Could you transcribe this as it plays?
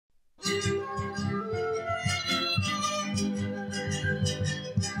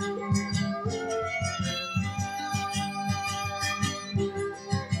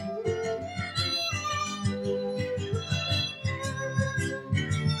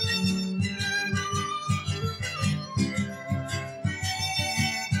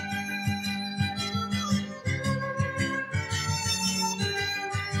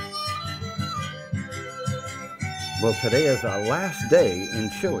Well, today is our last day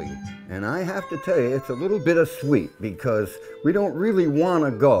in Chile, and I have to tell you, it's a little bittersweet because we don't really want to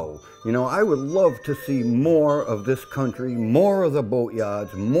go. You know, I would love to see more of this country, more of the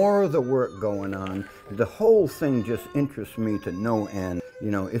boatyards, more of the work going on. The whole thing just interests me to no end. You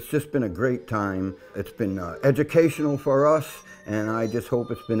know, it's just been a great time. It's been educational for us, and I just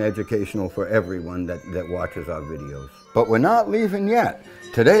hope it's been educational for everyone that watches our videos. But we're not leaving yet.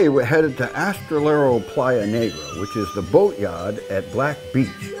 Today we're headed to Astillero, Playa, Negra, which is the boatyard at Black Beach.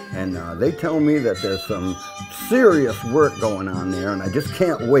 And they tell me that there's some serious work going on there, and I just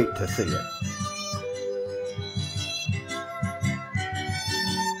can't wait to see it.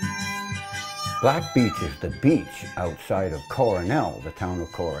 Black Beach is the beach outside of Coronel, the town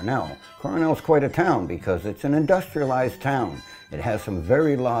of Coronel. Coronel's quite a town because it's an industrialized town. It has some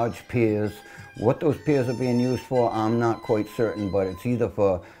very large piers. What those piers are being used for, I'm not quite certain, but it's either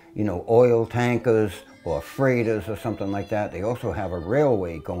for, you know, oil tankers or freighters or something like that. They also have a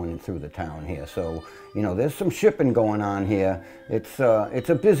railway going through the town here. So, you know, there's some shipping going on here. It's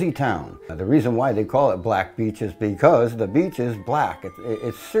a busy town. The reason why they call it Black Beach is because the beach is black.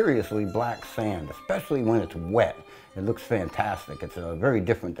 It's seriously black sand, especially when it's wet. It looks fantastic. It's very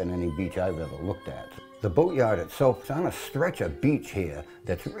different than any beach I've ever looked at. The boatyard itself is on a stretch of beach here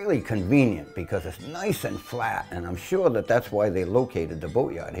that's really convenient because it's nice and flat, and I'm sure that that's why they located the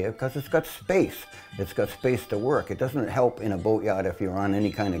boatyard here, because it's got space. It's got space to work. It doesn't help in a boatyard if you're on any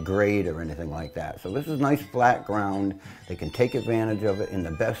kind of grade or anything like that. So this is nice flat ground. They can take advantage of it in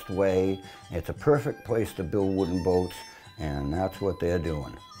the best way. It's a perfect place to build wooden boats, and that's what they're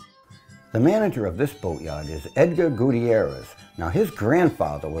doing. The manager of this boatyard is Edgar Gutierrez. Now, his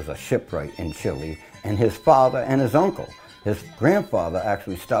grandfather was a shipwright in Chile, and his father and his uncle. His grandfather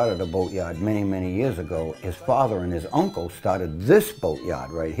actually started a boatyard many, many years ago. His father and his uncle started this boatyard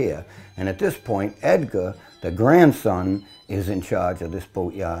right here. And at this point, Edgar, the grandson, is in charge of this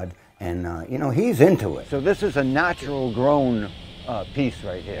boatyard. And, you know, he's into it. So this is a natural grown piece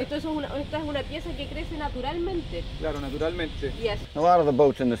right here. Esta es una pieza que crece naturalmente. Claro, naturalmente. Yes. A lot of the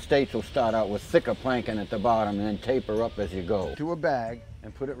boats in the States will start out with thicker planking at the bottom and then taper up as you go. To a bag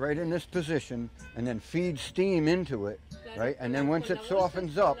and put it right in this position and then feed steam into it, right? And then once it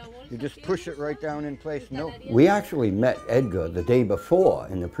softens up, you just push it right down in place. No. We actually met Edgar the day before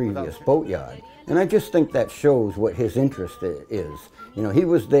in the previous boatyard, and I just think that shows what his interest is. You know, he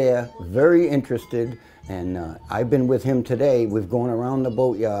was there, very interested, and I've been with him today. We've gone around the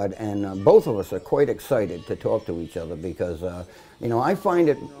boatyard, and both of us are quite excited to talk to each other because, you know, I find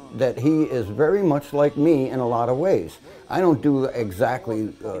it that he is very much like me in a lot of ways. I don't do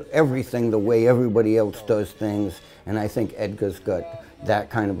exactly everything the way everybody else does things, and I think Edgar's got that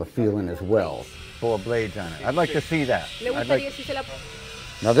kind of a feeling as well. 4 blades on it. I'd like to see that.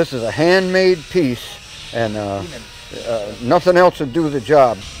 Now this is a handmade piece, and nothing else would do the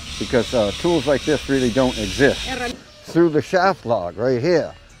job because tools like this really don't exist. Through the shaft log right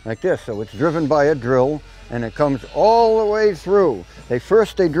here, like this. So it's driven by a drill, and it comes all the way through.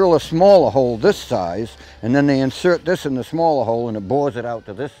 First they drill a smaller hole this size, and then they insert this in the smaller hole, and it bores it out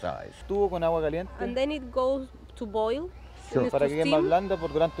to this size. Tubo con agua caliente. And then it goes to boil. Sure. Para que quede más blanda por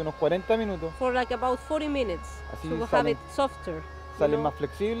durante unos 40 minutos. For like about 40 minutes. Así so we'll have it softer. Sale más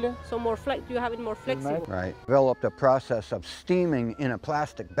flexible. So you have it more flexible. Right. Developed a process of steaming in a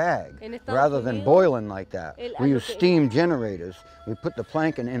plastic bag rather than boiling like that. We use steam generators. We put the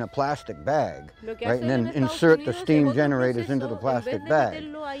planking in a plastic bag, right, and then insert the steam generators into the plastic bag.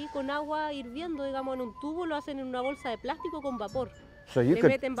 So you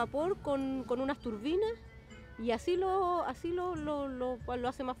could meten vapor con unas turbinas. Y así lo hace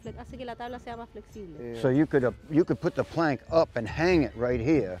más hace que la tabla sea más flexible. So you could put the plank up and hang it right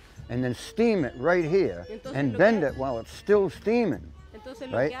here, and then steam it right here, and bend it while it's still steaming.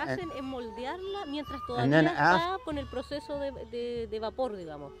 Entonces lo que hacen es moldearla mientras todavía está con el proceso de vapor,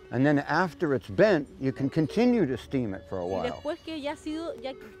 digamos. And then after it's bent, you can continue to steam it for a while. Y después que ya ha sido,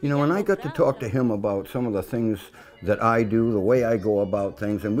 you know, and I got to talk to him about some of the things that I do, the way I go about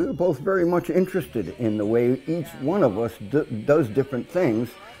things, and we were both very much interested in the way each one of us does different things,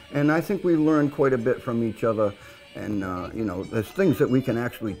 and I think we learned quite a bit from each other. And, you know, there's things that we can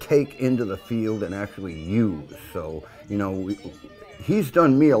actually take into the field and actually use. So, you know, he's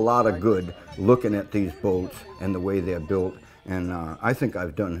done me a lot of good looking at these boats and the way they're built, and I think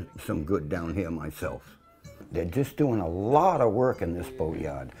I've done some good down here myself. They're just doing a lot of work in this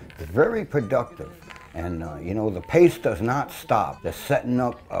boatyard. It's very productive, and you know, the pace does not stop. They're setting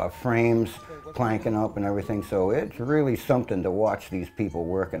up frames, planking up and everything, so it's really something to watch these people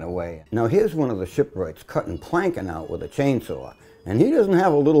working away. Now here's one of the shipwrights cutting planking out with a chainsaw. And he doesn't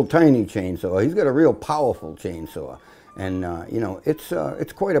have a little tiny chainsaw. He's got a real powerful chainsaw. And, you know,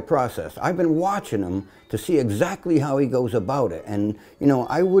 it's quite a process. I've been watching him to see exactly how he goes about it. And, you know,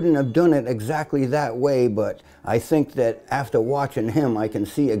 I wouldn't have done it exactly that way, but I think that after watching him, I can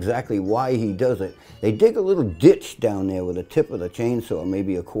see exactly why he does it. They dig a little ditch down there with the tip of the chainsaw,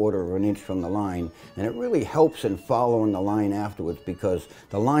 maybe 1/4 of an inch from the line, and it really helps in following the line afterwards because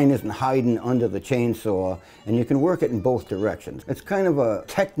the line isn't hiding under the chainsaw, and you can work it in both directions. It's kind of a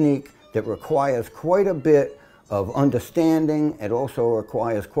technique that requires quite a bit of understanding. It also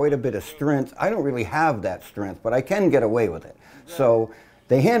requires quite a bit of strength. I don't really have that strength, but I can get away with it. So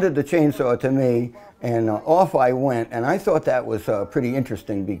they handed the chainsaw to me, and off I went, and I thought that was pretty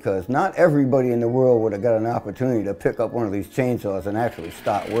interesting because not everybody in the world would have got an opportunity to pick up one of these chainsaws and actually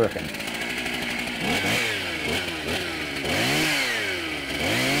start working.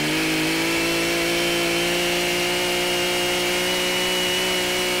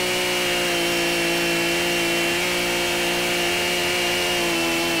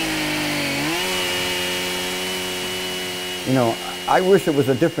 You know, I wish it was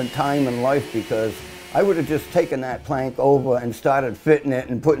a different time in life because I would have just taken that plank over and started fitting it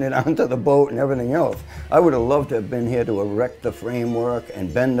and putting it onto the boat and everything else. I would have loved to have been here to erect the framework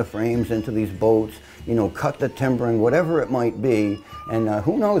and bend the frames into these boats, you know, cut the timbering, whatever it might be. And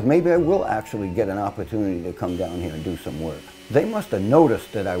who knows, maybe I will actually get an opportunity to come down here and do some work. They must have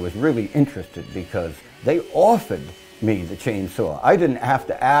noticed that I was really interested because they offered me the chainsaw. I didn't have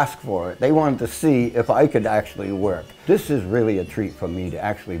to ask for it. They wanted to see if I could actually work. This is really a treat for me to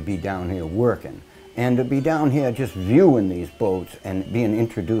actually be down here working and to be down here just viewing these boats and being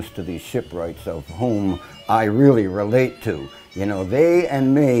introduced to these shipwrights of whom I really relate to. You know, they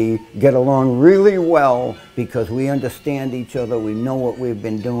and me get along really well because we understand each other, we know what we've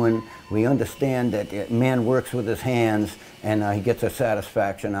been doing, we understand that a man works with his hands and he gets a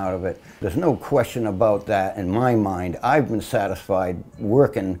satisfaction out of it. There's no question about that in my mind. I've been satisfied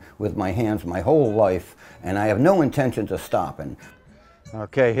working with my hands my whole life and I have no intention of stopping.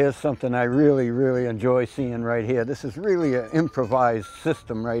 Okay, here's something I really enjoy seeing right here. This is really an improvised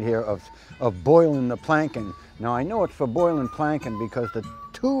system right here of boiling the planking. Now I know it's for boiling planking because the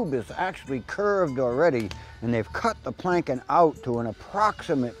tube is actually curved already and they've cut the planking out to an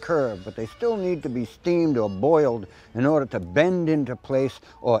approximate curve, but they still need to be steamed or boiled in order to bend into place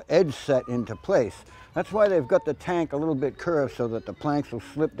or edge set into place. That's why they've got the tank a little bit curved so that the planks will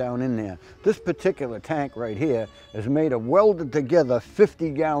slip down in there. This particular tank right here is made of welded together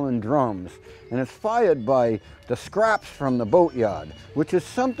 50-gallon drums, and it's fired by the scraps from the boatyard, which is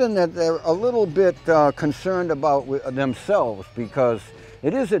something that they're a little bit concerned about themselves because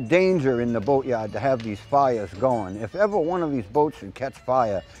it is a danger in the boatyard to have these fires going. If ever one of these boats should catch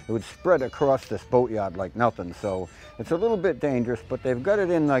fire, it would spread across this boatyard like nothing. So it's a little bit dangerous, but they've got it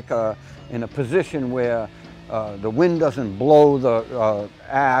in like in a position where the wind doesn't blow the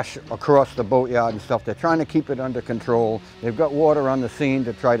ash across the boatyard and stuff. They're trying to keep it under control. They've got water on the scene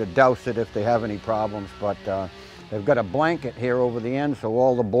to try to douse it if they have any problems, but they've got a blanket here over the end so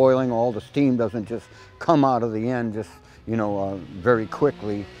all the boiling, all the steam doesn't just come out of the end just, you know, very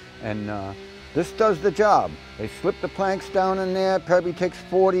quickly, and this does the job. They slip the planks down in there. It probably takes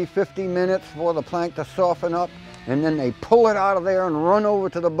 40-50 minutes for the plank to soften up, and then they pull it out of there and run over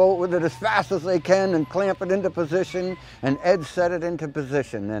to the boat with it as fast as they can and clamp it into position and edge set it into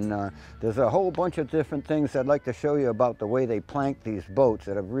position. And there's a whole bunch of different things I'd like to show you about the way they plank these boats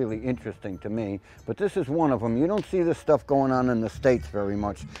that are really interesting to me, but this is one of them. You don't see this stuff going on in the States very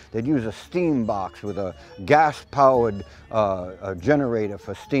much. They'd use a steam box with a gas-powered generator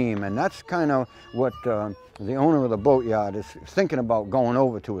for steam, and that's kind of what the owner of the boatyard is thinking about going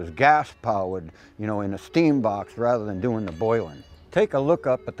over to, is gas-powered, you know, in a steam box rather than doing the boiling. Take a look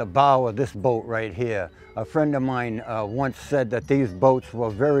up at the bow of this boat right here. A friend of mine once said that these boats were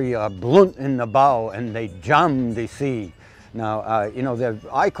very blunt in the bow and they jammed the sea. Now, you know,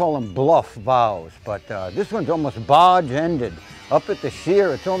 I call them bluff bows, but this one's almost barge-ended. Up at the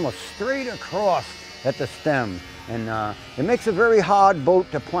sheer, it's almost straight across at the stem. And it makes a very hard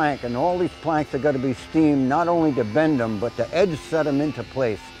boat to plank, and all these planks have got to be steamed not only to bend them, but to edge set them into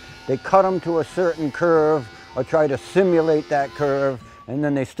place. They cut them to a certain curve or try to simulate that curve, and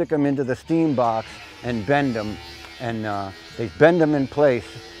then they stick them into the steam box and bend them, and they bend them in place.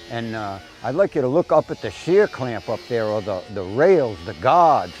 And I'd like you to look up at the shear clamp up there, or the rails, the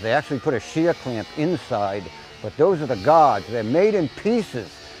guards. They actually put a shear clamp inside, but those are the guards. They're made in pieces.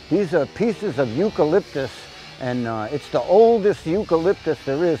 These are pieces of eucalyptus, and it's the oldest eucalyptus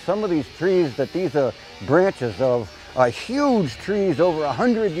there is. Some of these trees that these are branches of are huge trees, over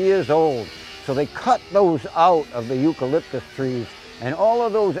 100 years old. So they cut those out of the eucalyptus trees, and all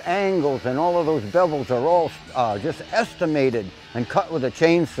of those angles and all of those bevels are all just estimated and cut with a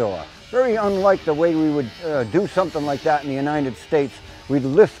chainsaw. Very unlike the way we would do something like that in the United States. We'd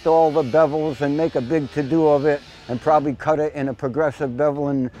lift all the bevels and make a big to-do of it and probably cut it in a progressive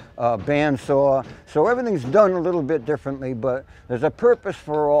beveling bandsaw. So everything's done a little bit differently, but there's a purpose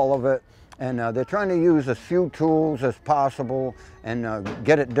for all of it. And they're trying to use as few tools as possible and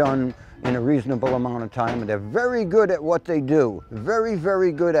get it done in a reasonable amount of time. And they're very good at what they do. Very,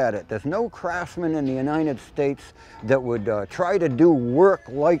 very good at it. There's no craftsman in the United States that would try to do work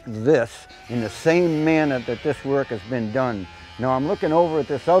like this in the same manner that this work has been done. Now I'm looking over at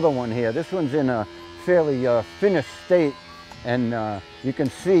this other one here. This one's in a fairly finished state, and you can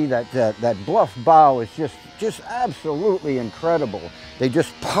see that that bluff bow is just absolutely incredible. They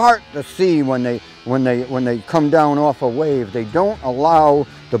just part the sea when they come down off a wave. They don't allow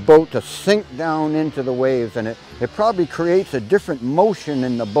the boat to sink down into the waves, and it probably creates a different motion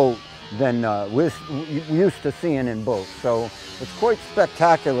in the boat than we're used to seeing in boats. So it's quite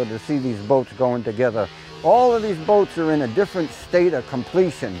spectacular to see these boats going together. All of these boats are in a different state of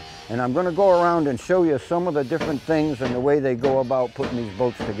completion, and I'm going to go around and show you some of the different things and the way they go about putting these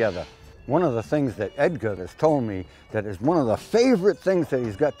boats together. One of the things that Edgar has told me that is one of the favorite things that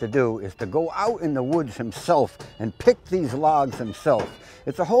he's got to do is to go out in the woods himself and pick these logs himself.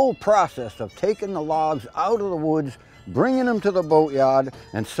 It's a whole process of taking the logs out of the woods, bringing them to the boatyard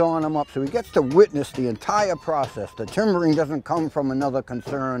and sawing them up, so he gets to witness the entire process. The timbering doesn't come from another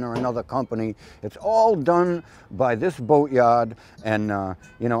concern or another company. It's all done by this boatyard, and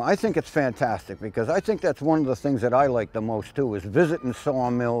you know, I think it's fantastic, because I think that's one of the things that I like the most too, is visiting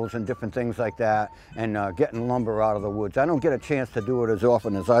sawmills and different things like that, and getting lumber out of the woods. I don't get a chance to do it as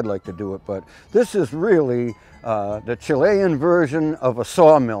often as I'd like to do it, but this is really the Chilean version of a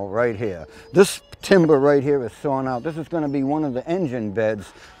sawmill right here. This timber right here is sawn out. This is going to be one of the engine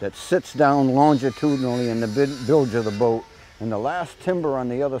beds that sits down longitudinally in the bilge of the boat. And the last timber on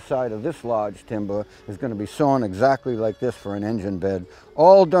the other side of this large timber is going to be sawn exactly like this for an engine bed.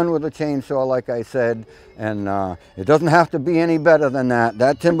 All done with a chainsaw, like I said, and it doesn't have to be any better than that.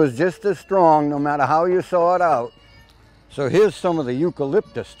 That timber's just as strong no matter how you saw it out. So here's some of the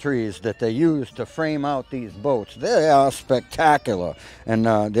eucalyptus trees that they use to frame out these boats. They are spectacular, and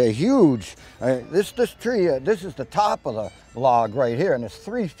they're huge. This tree, this is the top of the log right here, and it's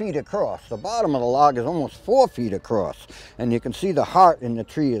 3 feet across. The bottom of the log is almost 4 feet across, and you can see the heart in the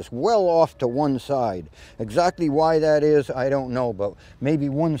tree is well off to one side. Exactly why that is, I don't know, but maybe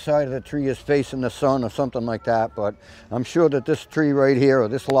one side of the tree is facing the sun or something like that, but I'm sure that this tree right here, or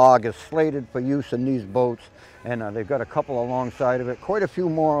this log, is slated for use in these boats. And they've got a couple alongside of it, quite a few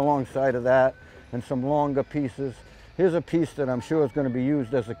more alongside of that, and some longer pieces. Here's a piece that I'm sure is going to be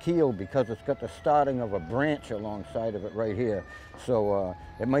used as a keel, because it's got the starting of a branch alongside of it right here. So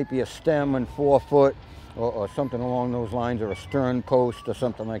it might be a stem and 4 foot or something along those lines, or a stern post or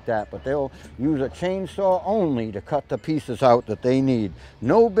something like that. But they'll use a chainsaw only to cut the pieces out that they need.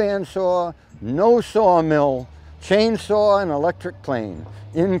 No bandsaw, no sawmill, chainsaw and electric plane.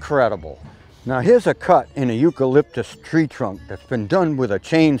 Incredible. Now here's a cut in a eucalyptus tree trunk that's been done with a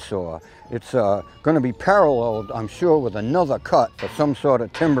chainsaw. It's going to be paralleled, I'm sure, with another cut for some sort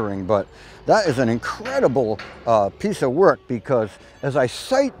of timbering, but that is an incredible piece of work, because as I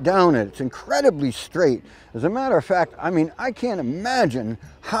sight down it, it's incredibly straight. As a matter of fact, I mean, I can't imagine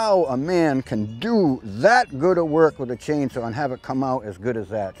how a man can do that good of work with a chainsaw and have it come out as good as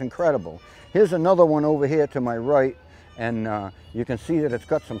that. It's incredible. Here's another one over here to my right. And you can see that it's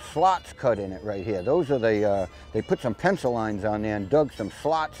got some slots cut in it right here. Those are they put some pencil lines on there and dug some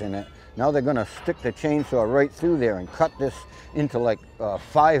slots in it. Now they're going to stick the chainsaw right through there and cut this into like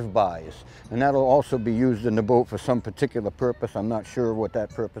 5-bys. And that'll also be used in the boat for some particular purpose. I'm not sure what that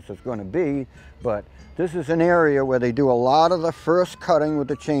purpose is going to be, but this is an area where they do a lot of the first cutting with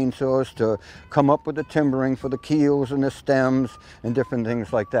the chainsaws to come up with the timbering for the keels and the stems and different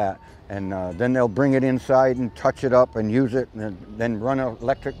things like that. And then they'll bring it inside and touch it up and use it, and then run an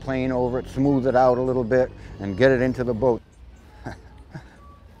electric plane over it, smooth it out a little bit, and get it into the boat.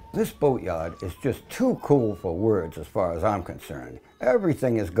 This boatyard is just too cool for words as far as I'm concerned.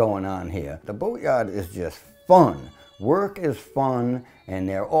 Everything is going on here. The boatyard is just fun. Work is fun, and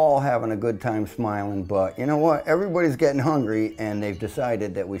they're all having a good time smiling, but you know what? Everybody's getting hungry, and they've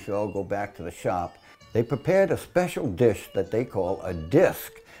decided that we should all go back to the shop. They prepared a special dish that they call a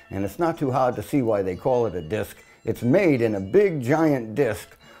disc. And it's not too hard to see why they call it a disc. It's made in a big giant disc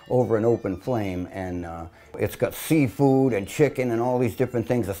over an open flame, and it's got seafood and chicken and all these different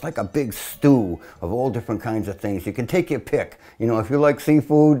things. It's like a big stew of all different kinds of things. You can take your pick. You know, if you like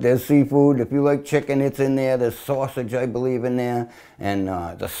seafood, there's seafood. If you like chicken, it's in there. There's sausage, I believe, in there. And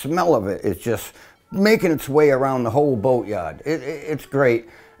the smell of it is just making its way around the whole boatyard. It's great.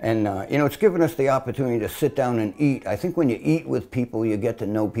 And, you know, it's given us the opportunity to sit down and eat. I think when you eat with people, you get to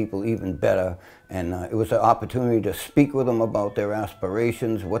know people even better. And it was an opportunity to speak with them about their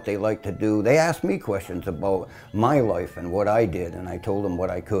aspirations, what they like to do. They asked me questions about my life and what I did, and I told them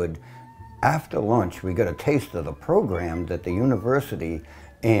what I could. After lunch, we got a taste of the program that the university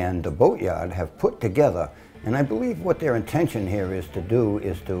and the boatyard have put together. And I believe what their intention here is to do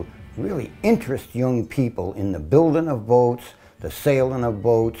is to really interest young people in the building of boats, the sailing of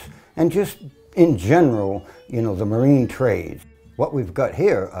boats, and just in general, you know, the marine trades. What we've got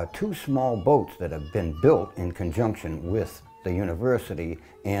here are two small boats that have been built in conjunction with the university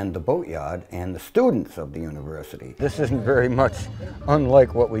and the boatyard and the students of the university. This isn't very much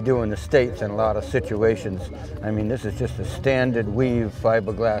unlike what we do in the States in a lot of situations. I mean, this is just a standard weave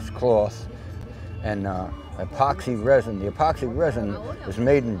fiberglass cloth and epoxy resin. The epoxy resin is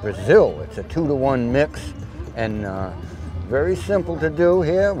made in Brazil. It's a 2-to-1 mix, and very simple to do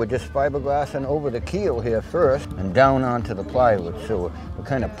here. We're just fiberglassing over the keel here first and down onto the plywood. So we're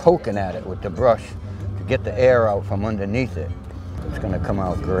kind of poking at it with the brush to get the air out from underneath it. It's going to come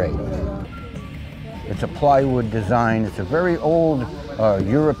out great. It's a plywood design. It's a very old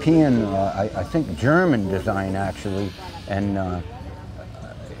European, I think German design actually, and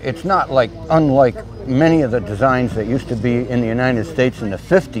it's not unlike many of the designs that used to be in the United States in the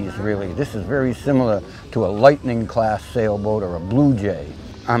 50s, really. This is very similar to a Lightning class sailboat or a Blue Jay.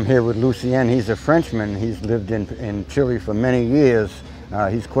 I'm here with Lucien. He's a Frenchman. He's lived in Chile for many years.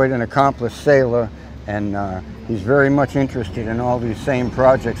 He's quite an accomplished sailor, and he's very much interested in all these same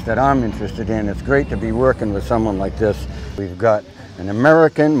projects that I'm interested in. It's great to be working with someone like this. We've got an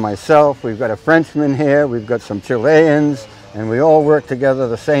American, myself, we've got a Frenchman here, we've got some Chileans, and we all work together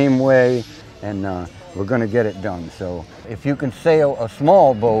the same way, and we're going to get it done. So if you can sail a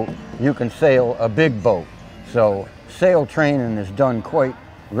small boat, you can sail a big boat. So sail training is done quite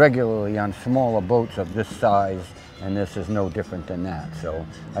regularly on smaller boats of this size, and this is no different than that. So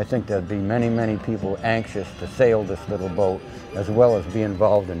I think there'll be many, many people anxious to sail this little boat as well as be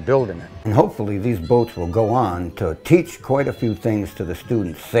involved in building it. And hopefully these boats will go on to teach quite a few things to the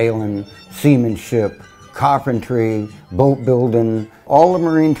students: sailing, seamanship, carpentry, boat building. All the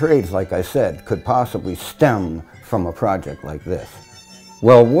marine trades, like I said, could possibly stem from a project like this.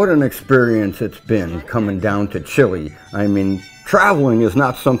 Well, what an experience it's been coming down to Chile. I mean, traveling is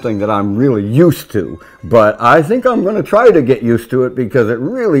not something that I'm really used to, but I think I'm going to try to get used to it because it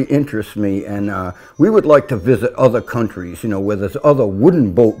really interests me, and we would like to visit other countries, you know, where there's other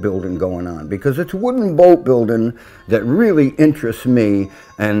wooden boat building going on, because it's wooden boat building that really interests me,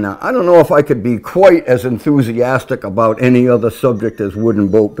 and I don't know if I could be quite as enthusiastic about any other subject as wooden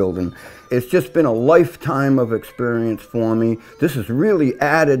boat building. It's just been a lifetime of experience for me. This has really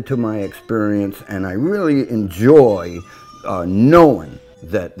added to my experience, and I really enjoy knowing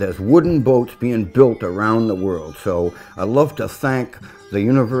that there's wooden boats being built around the world. So I'd love to thank the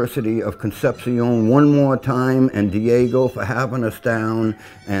University of Concepcion one more time, and Diego for having us down.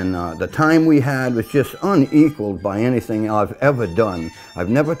 And the time we had was just unequaled by anything I've ever done. I've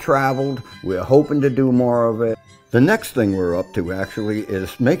never traveled. We're hoping to do more of it. The next thing we're up to, actually,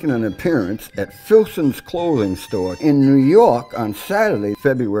 is making an appearance at Filson's clothing store in New York on Saturday,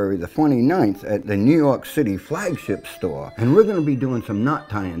 February the 29th, at the New York City flagship store. And we're going to be doing some knot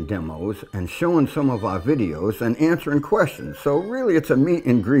tying demos and showing some of our videos and answering questions. So really, it's a meet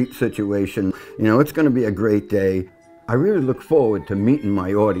and greet situation. You know, it's going to be a great day. I really look forward to meeting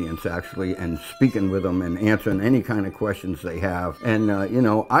my audience, actually, and speaking with them and answering any kind of questions they have. And, you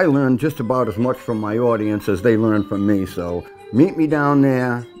know, I learn just about as much from my audience as they learn from me. So meet me down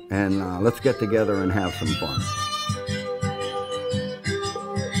there, and let's get together and have some fun.